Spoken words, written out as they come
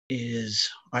is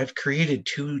I've created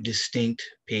two distinct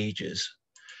pages.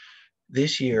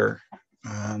 This year,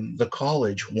 the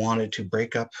college wanted to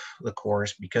break up the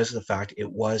course because of the fact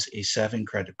it was a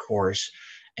 7-credit course.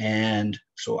 And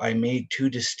so I made two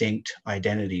distinct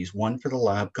identities, one for the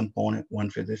lab component, one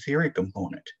for the theory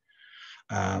component.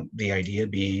 The idea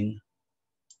being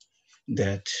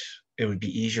that it would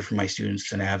be easier for my students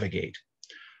to navigate.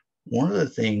 One of the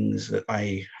things that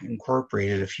I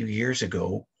incorporated a few years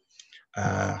ago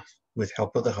with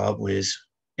help of the hub was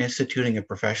instituting a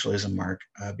professionalism mark.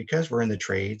 Because we're in the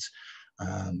trades,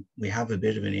 we have a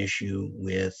bit of an issue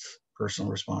with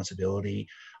personal responsibility,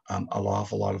 an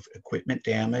awful lot of equipment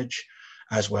damage,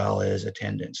 as well as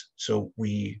attendance. So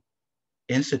we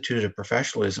instituted a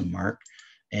professionalism mark,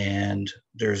 and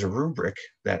there's a rubric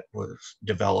that was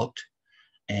developed,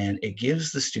 and it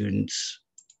gives the students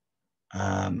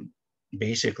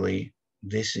basically,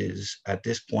 this is at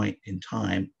this point in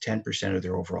time 10% of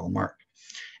their overall mark.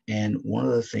 And one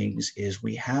of the things is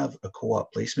we have a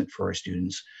co-op placement for our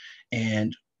students,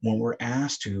 and when we're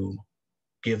asked to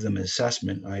give them an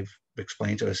assessment, I've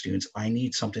explained to our students, I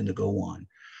need something to go on.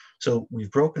 So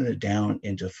we've broken it down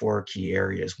into 4 key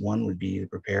areas. One would be the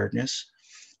preparedness,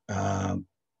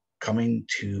 coming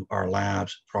to our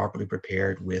labs properly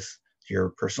prepared with your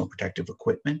personal protective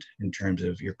equipment in terms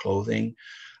of your clothing,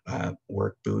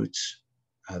 work boots,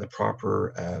 the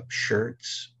proper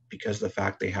shirts, because of the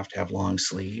fact they have to have long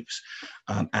sleeves,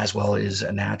 as well as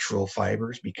natural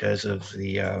fibers because of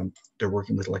the they're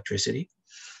working with electricity,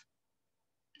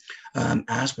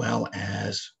 as well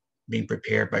as being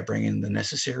prepared by bringing the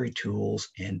necessary tools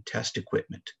and test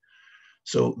equipment.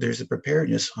 So there's a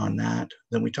preparedness on that.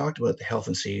 Then we talked about the health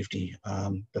and safety,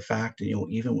 the fact that,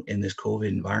 even in this COVID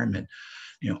environment,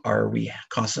 are we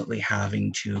constantly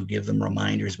having to give them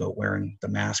reminders about wearing the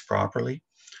mask properly?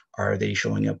 Are they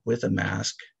showing up with a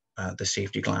mask, the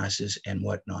safety glasses and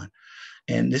whatnot?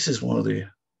 And this is one of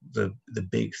the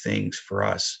big things for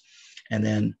us. And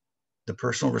then the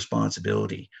personal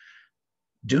responsibility.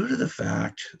 Due to the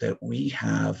fact that we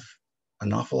have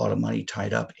an awful lot of money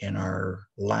tied up in our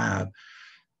lab,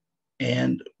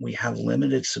 and we have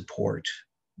limited support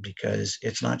because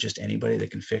it's not just anybody that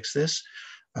can fix this.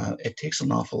 It takes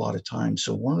an awful lot of time.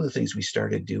 So one of the things we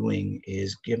started doing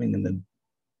is giving them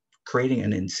creating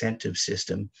an incentive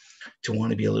system to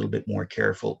want to be a little bit more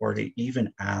careful or to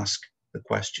even ask the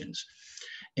questions.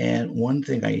 And one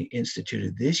thing I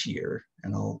instituted this year,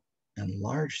 and I'll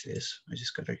enlarge this, I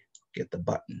just got to get the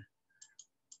button,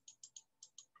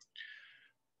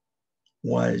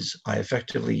 was I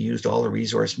effectively used all the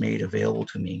resource made available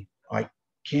to me. I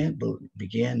can't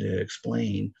begin to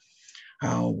explain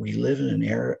how we live in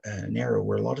an era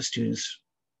where a lot of students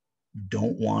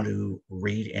don't want to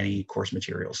read any course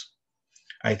materials.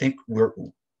 I think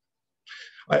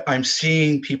I'm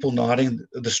seeing people nodding,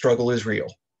 the struggle is real.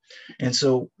 And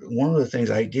so one of the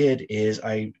things I did is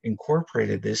I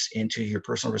incorporated this into your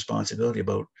personal responsibility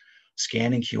about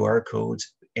scanning QR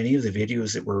codes, any of the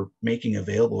videos that we're making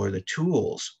available or the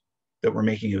tools that we're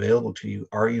making available to you,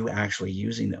 are you actually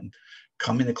using them?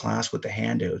 Come into class with the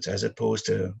handouts as opposed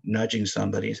to nudging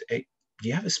somebody and say, hey, do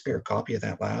you have a spare copy of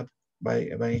that lab by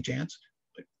any chance?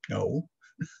 Like, no.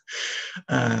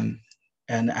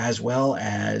 And as well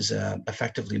as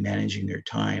effectively managing their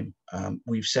time.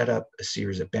 We've set up a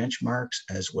series of benchmarks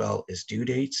as well as due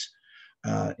dates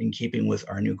in keeping with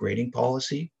our new grading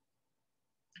policy.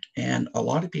 And a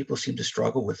lot of people seem to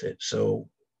struggle with it. So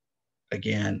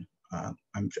again, I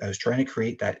was trying to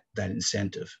create that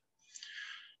incentive.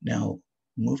 Now,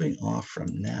 moving off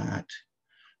from that,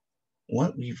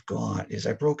 what we've got is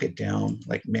I broke it down,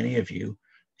 like many of you,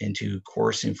 into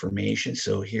course information.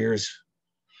 So here's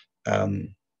the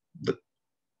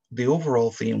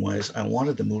overall theme was I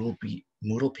wanted the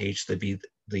Moodle page to be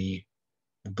the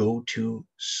go-to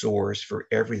source for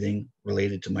everything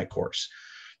related to my course,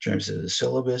 in terms of the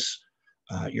syllabus,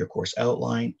 your course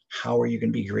outline, how are you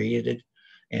going to be graded,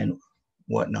 and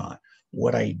whatnot.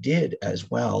 What I did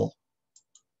as well,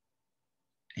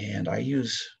 and I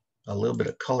use a little bit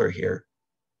of color here,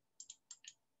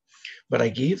 but I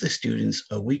gave the students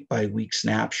a week-by-week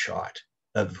snapshot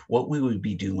of what we would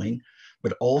be doing,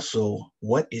 but also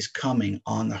what is coming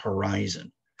on the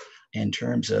horizon in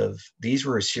terms of, these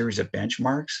were a series of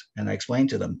benchmarks, and I explained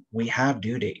to them, we have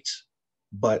due dates,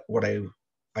 but what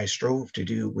I strove to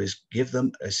do was give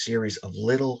them a series of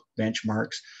little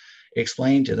benchmarks,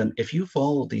 explain to them, if you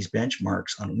follow these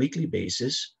benchmarks on a weekly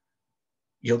basis,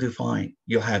 you'll do fine.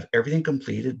 You'll have everything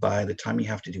completed by the time you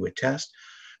have to do a test.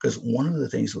 Because one of the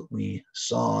things that we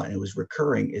saw, and it was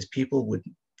recurring, is people would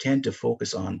tend to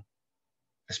focus on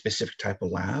a specific type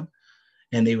of lab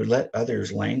and they would let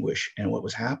others languish. And what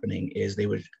was happening is they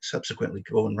would subsequently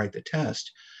go and write the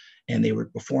test, and they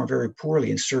would perform very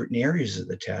poorly in certain areas of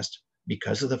the test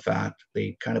because of the fact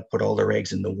they kind of put all their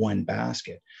eggs in the one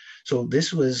basket. So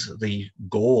this was the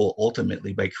goal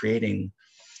ultimately by creating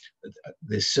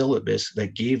this syllabus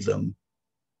that gave them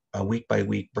a week by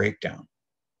week breakdown.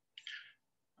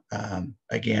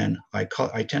 Again, I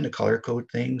tend to color code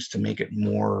things to make it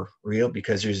more real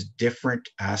because there's different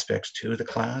aspects to the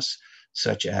class,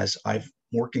 such as I'm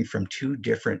working from two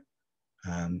different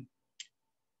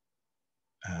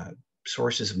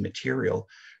sources of material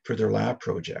for their lab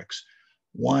projects.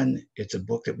 One, it's a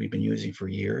book that we've been using for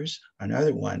years.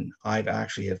 Another one, I've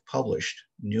actually have published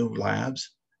new labs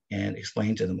and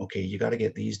explained to them, okay, you got to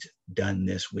get these done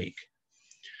this week.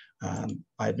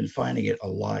 I've been finding it a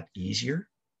lot easier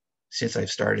since I've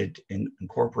started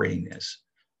incorporating this.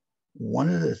 One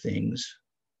of the things,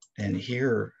 and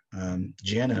here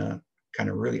Jenna kind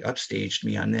of really upstaged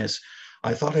me on this.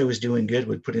 I thought I was doing good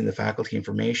with putting the faculty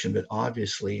information, but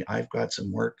obviously I've got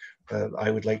some work.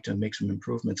 I would like to make some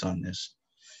improvements on this.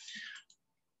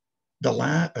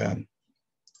 The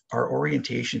our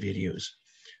orientation videos,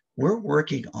 we're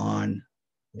working on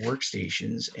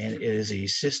workstations, and it is a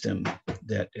system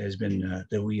that has been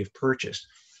that we have purchased,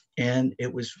 and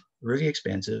it was really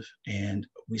expensive, and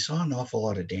we saw an awful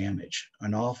lot of damage,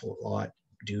 an awful lot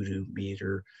due to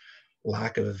either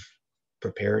lack of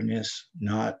preparedness,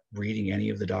 not reading any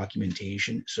of the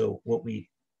documentation. So what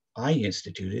I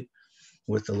instituted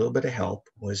with a little bit of help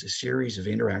was a series of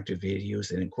interactive videos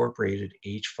that incorporated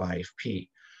H5P.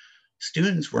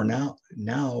 Students were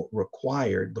now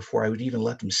required, before I would even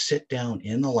let them sit down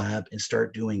in the lab and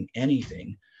start doing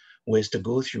anything, was to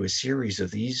go through a series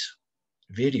of these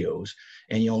videos,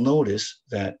 and you'll notice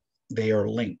that they are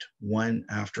linked one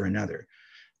after another.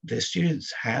 The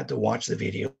students had to watch the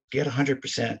video, get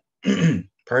 100%,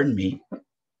 pardon me,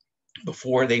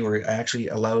 before they were actually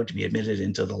allowed to be admitted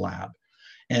into the lab.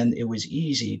 And it was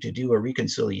easy to do a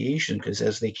reconciliation because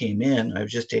as they came in, I would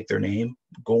just take their name,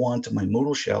 go on to my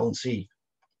Moodle shell and see,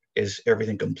 is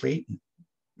everything complete?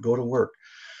 Go to work.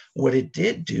 What it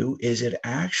did do is it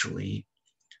actually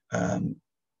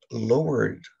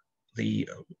lowered the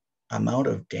amount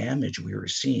of damage we were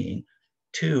seeing.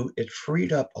 Two, it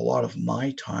freed up a lot of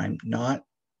my time not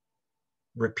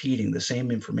repeating the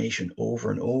same information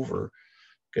over and over,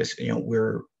 because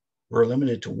we're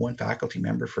limited to one faculty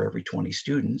member for every 20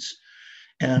 students,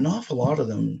 and an awful lot of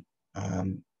them,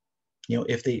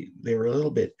 if they were a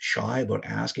little bit shy about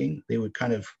asking, they would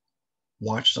kind of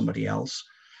watch somebody else.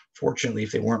 Fortunately,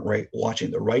 if they weren't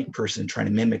watching the right person trying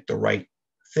to mimic the right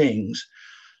things,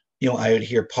 I would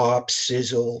hear pop,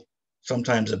 sizzle,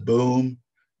 sometimes a boom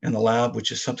in the lab,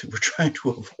 which is something we're trying to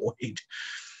avoid.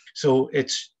 So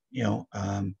it's,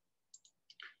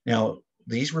 now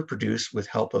these were produced with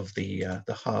help of the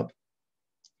hub,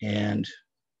 and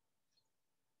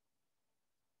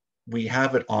we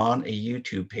have it on a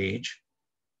YouTube page.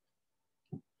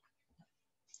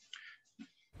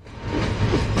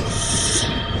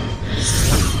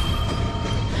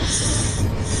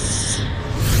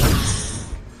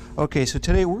 Okay, so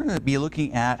today we're going to be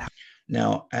looking at...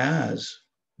 Now, as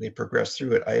they progress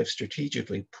through it, I have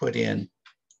strategically put in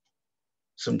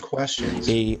some questions.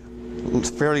 A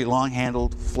fairly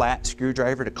long-handled flat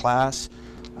screwdriver to class,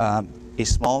 a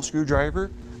small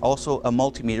screwdriver, also a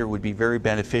multimeter would be very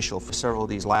beneficial for several of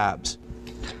these labs.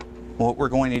 What we're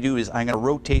going to do is I'm going to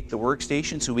rotate the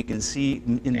workstation so we can see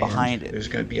in behind it. There's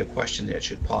going to be a question that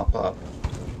should pop up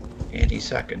any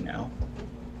second now.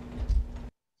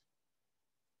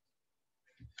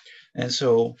 And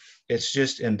so it's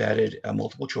just embedded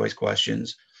multiple choice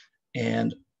questions.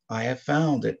 And I have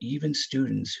found that even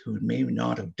students who may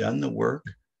not have done the work,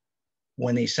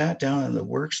 when they sat down on the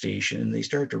workstation and they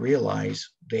started to realize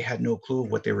they had no clue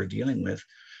of what they were dealing with,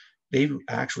 they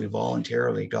actually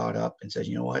voluntarily got up and said,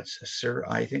 you know what, sir,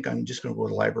 I think I'm just going to go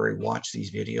to the library, watch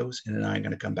these videos, and then I'm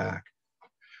going to come back.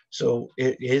 So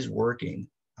it is working.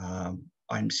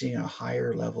 I'm seeing a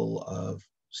higher level of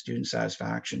student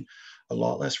satisfaction, a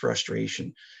lot less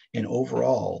frustration, and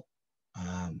overall,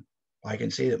 I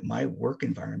can say that my work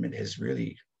environment has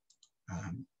really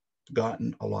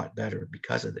gotten a lot better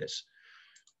because of this.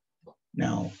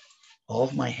 Now, all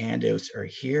of my handouts are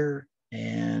here,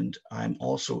 and I'm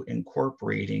also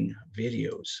incorporating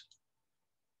videos.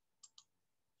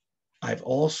 I've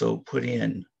also put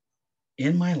in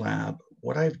my lab,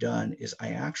 what I've done is I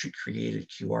actually created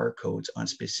QR codes on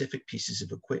specific pieces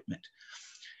of equipment.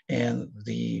 And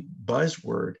the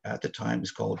buzzword at the time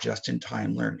is called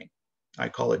just-in-time learning. I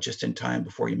call it just in time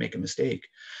before you make a mistake.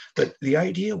 But the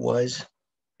idea was,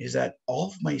 is that all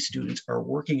of my students are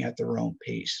working at their own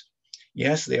pace.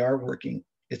 Yes, they are working,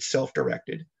 it's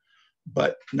self-directed,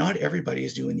 but not everybody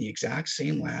is doing the exact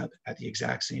same lab at the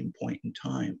exact same point in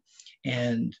time.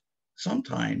 And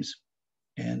sometimes,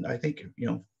 and I think,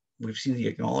 we've seen the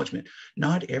acknowledgement,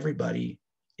 not everybody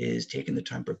is taking the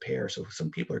time to prepare. So some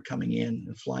people are coming in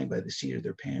and flying by the seat of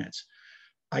their pants.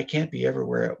 I can't be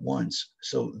everywhere at once.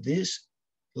 So this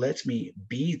lets me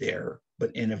be there,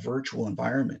 but in a virtual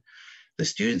environment. The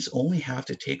students only have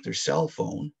to take their cell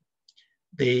phone.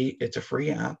 It's a free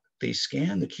app. They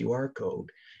scan the QR code,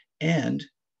 and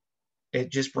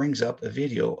it just brings up a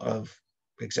video of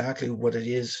exactly what it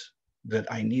is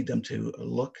that I need them to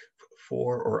look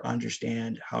for or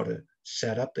understand, how to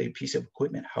set up a piece of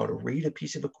equipment, how to read a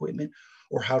piece of equipment,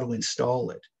 or how to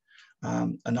install it.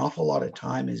 An awful lot of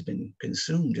time has been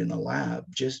consumed in the lab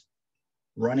just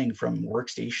running from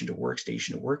workstation to workstation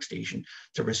to workstation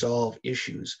to resolve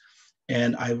issues.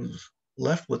 And I was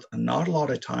left with not a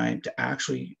lot of time to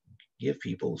actually give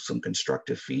people some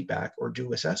constructive feedback or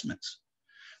do assessments.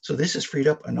 So this has freed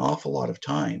up an awful lot of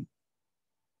time.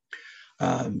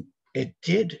 It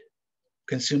did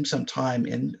consume some time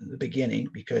in the beginning,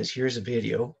 because here's a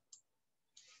video.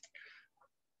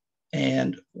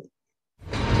 And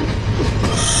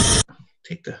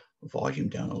take the volume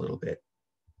down a little bit.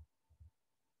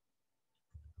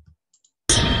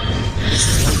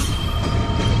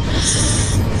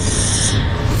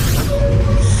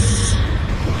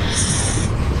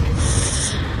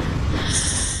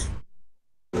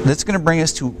 That's going to bring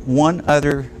us to one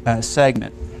other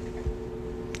segment.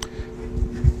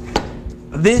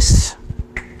 This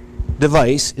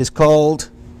device is called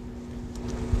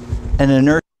an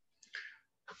inert.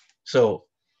 So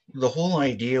the whole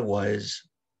idea was,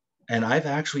 and I've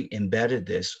actually embedded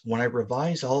this, when I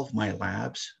revised all of my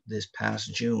labs this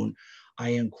past June, I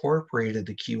incorporated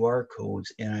the QR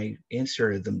codes and I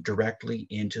inserted them directly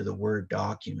into the Word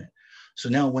document. So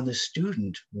now when the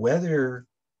student, whether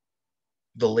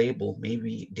the label may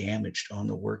be damaged on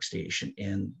the workstation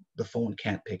and the phone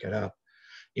can't pick it up,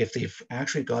 if they've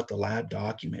actually got the lab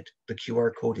document, the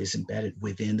QR code is embedded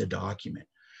within the document.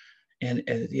 And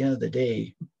at the end of the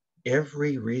day,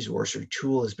 every resource or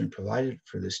tool has been provided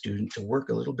for the student to work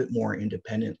a little bit more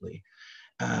independently.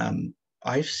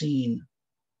 I've seen,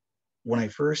 when I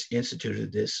first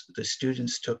instituted this, the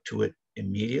students took to it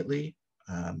immediately.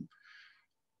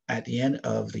 At the end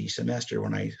of the semester,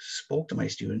 when I spoke to my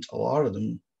students, a lot of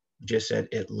them just said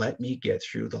it let me get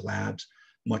through the labs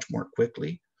much more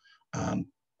quickly.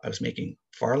 I was making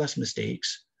far less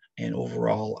mistakes, and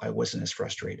overall, I wasn't as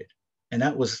frustrated. And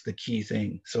that was the key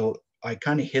thing. So I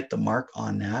kind of hit the mark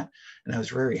on that, and I was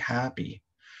very happy.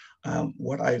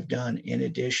 What I've done in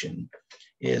addition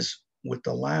is, with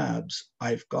the labs,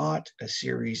 I've got a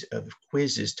series of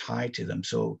quizzes tied to them.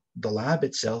 So the lab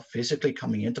itself, physically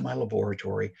coming into my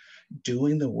laboratory,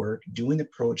 doing the work, doing the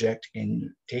project, and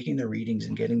taking the readings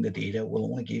and getting the data will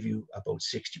only give you about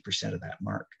 60% of that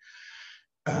mark.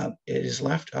 It is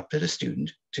left up to the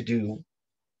student to do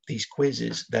these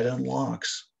quizzes that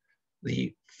unlocks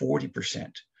the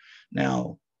 40%.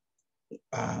 Now,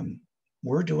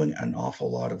 we're doing an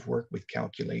awful lot of work with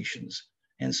calculations.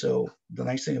 And so the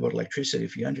nice thing about electricity,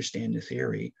 if you understand the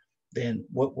theory, then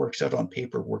what works out on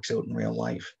paper works out in real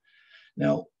life.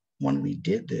 Now, when we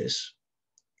did this,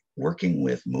 working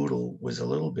with Moodle was a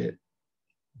little bit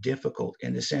difficult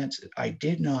in the sense that I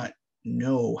did not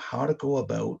know how to go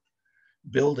about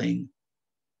building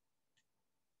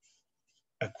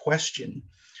a question,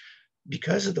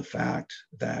 because of the fact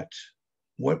that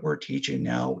what we're teaching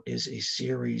now is a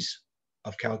series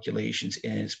of calculations,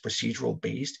 and it's procedural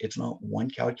based. It's not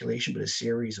one calculation, but a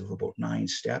series of about 9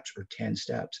 steps or 10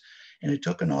 steps. And it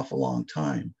took an awful long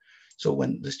time. So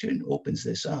when the student opens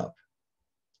this up,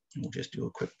 and we'll just do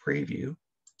a quick preview.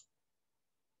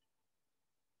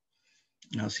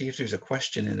 Now see if there's a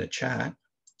question in the chat.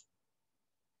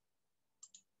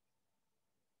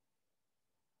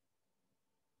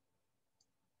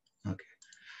 Okay.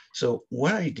 So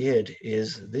what I did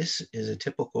is, this is a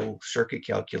typical circuit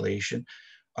calculation.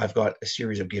 I've got a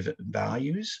series of given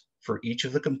values for each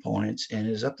of the components, and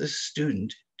it is up to the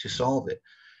student to solve it.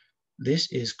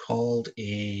 This is called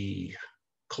a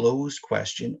closed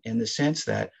question, in the sense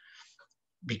that,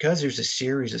 because there's a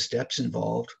series of steps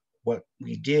involved, what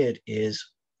we did is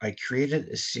I created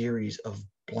a series of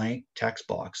blank text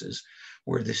boxes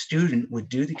where the student would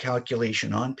do the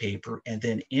calculation on paper and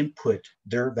then input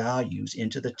their values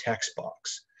into the text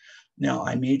box. Now,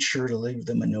 I made sure to leave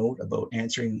them a note about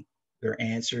answering their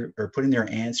answer, or putting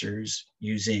their answers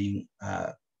using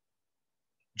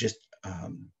just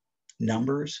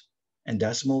numbers and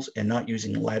decimals and not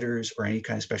using letters or any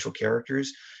kind of special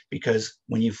characters, because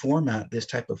when you format this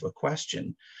type of a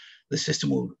question, the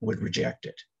system would reject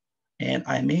it. And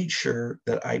I made sure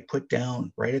that I put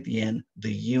down right at the end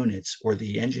the units or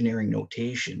the engineering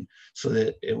notation so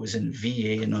that it was in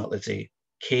VA and not, let's say,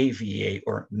 kVA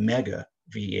or mega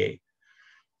VA.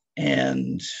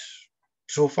 And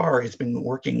so far it's been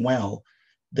working well.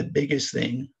 The biggest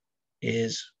thing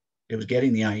is it was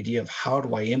getting the idea of how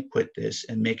do I input this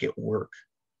and make it work.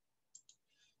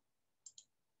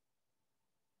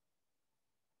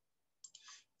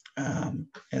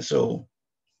 And so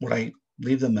what I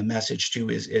leave them a message to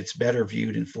is it's better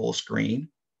viewed in full screen.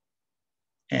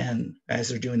 And as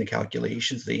they're doing the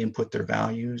calculations, they input their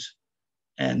values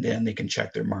and then they can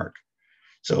check their mark.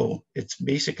 So it's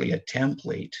basically a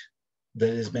template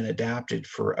that has been adapted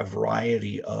for a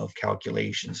variety of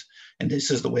calculations. And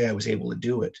this is the way I was able to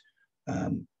do it.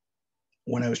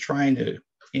 When I was trying to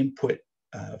input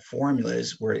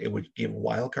formulas where it would give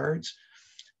wildcards,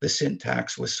 the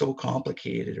syntax was so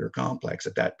complicated or complex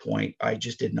at that point, I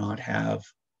just did not have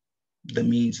the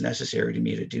means necessary to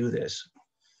me to do this.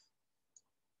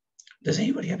 Does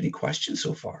anybody have any questions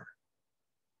so far?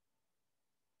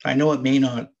 I know it may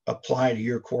not apply to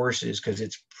your courses because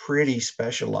it's pretty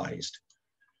specialized.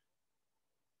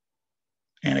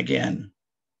 And again,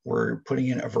 we're putting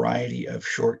in a variety of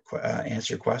short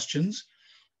answer questions.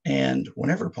 And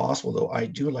whenever possible, though, I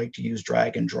do like to use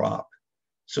drag and drop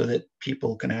so that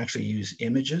people can actually use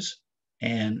images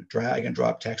and drag and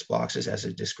drop text boxes as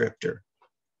a descriptor.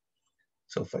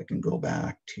 So if I can go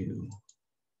back to.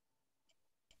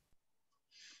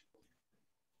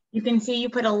 You can see you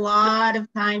put a lot of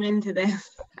time into this.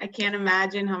 I can't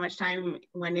imagine how much time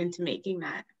went into making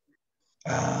that.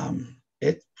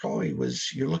 It probably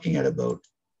was, you're looking at about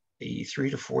a 3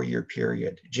 to 4 year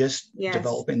period, just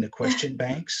developing the question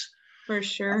banks. For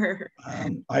sure.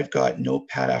 I've got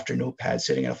notepad after notepad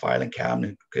sitting in a filing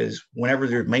cabinet because whenever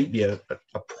there might be a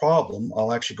problem,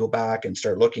 I'll actually go back and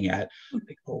start looking at,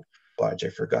 like, oh, fudge, I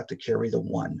forgot to carry the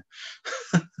 1.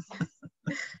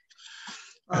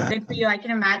 Well, good for you. I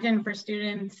can imagine for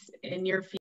students in your field.